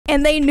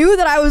and they knew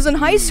that I was in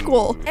high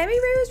school.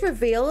 Emiru's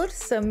revealed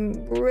some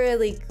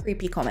really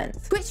creepy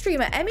comments. Twitch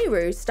streamer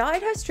Emiru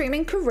started her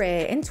streaming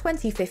career in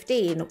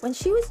 2015 when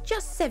she was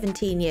just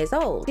 17 years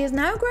old. She has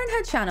now grown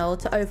her channel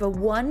to over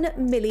 1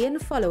 million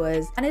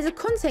followers and is a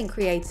content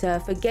creator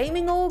for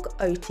gaming org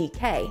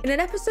OTK. In an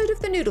episode of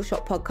the Noodle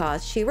Shop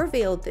Podcast, she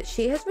revealed that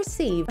she has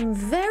received some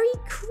very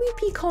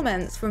creepy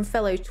comments from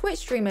fellow Twitch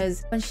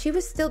streamers when she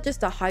was still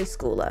just a high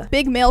schooler.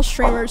 Big male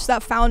streamers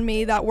that found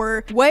me that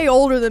were way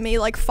older than me,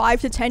 like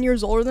 5 to 10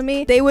 years older than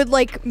me, they would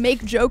like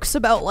make jokes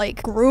about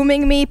like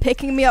grooming me,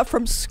 picking me up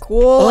from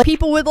school.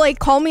 People would like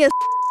call me a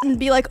and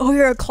be like, oh,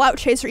 you're a clout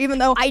chaser, even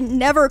though I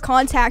never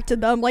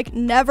contacted them, like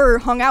never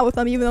hung out with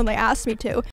them, even though they asked me to.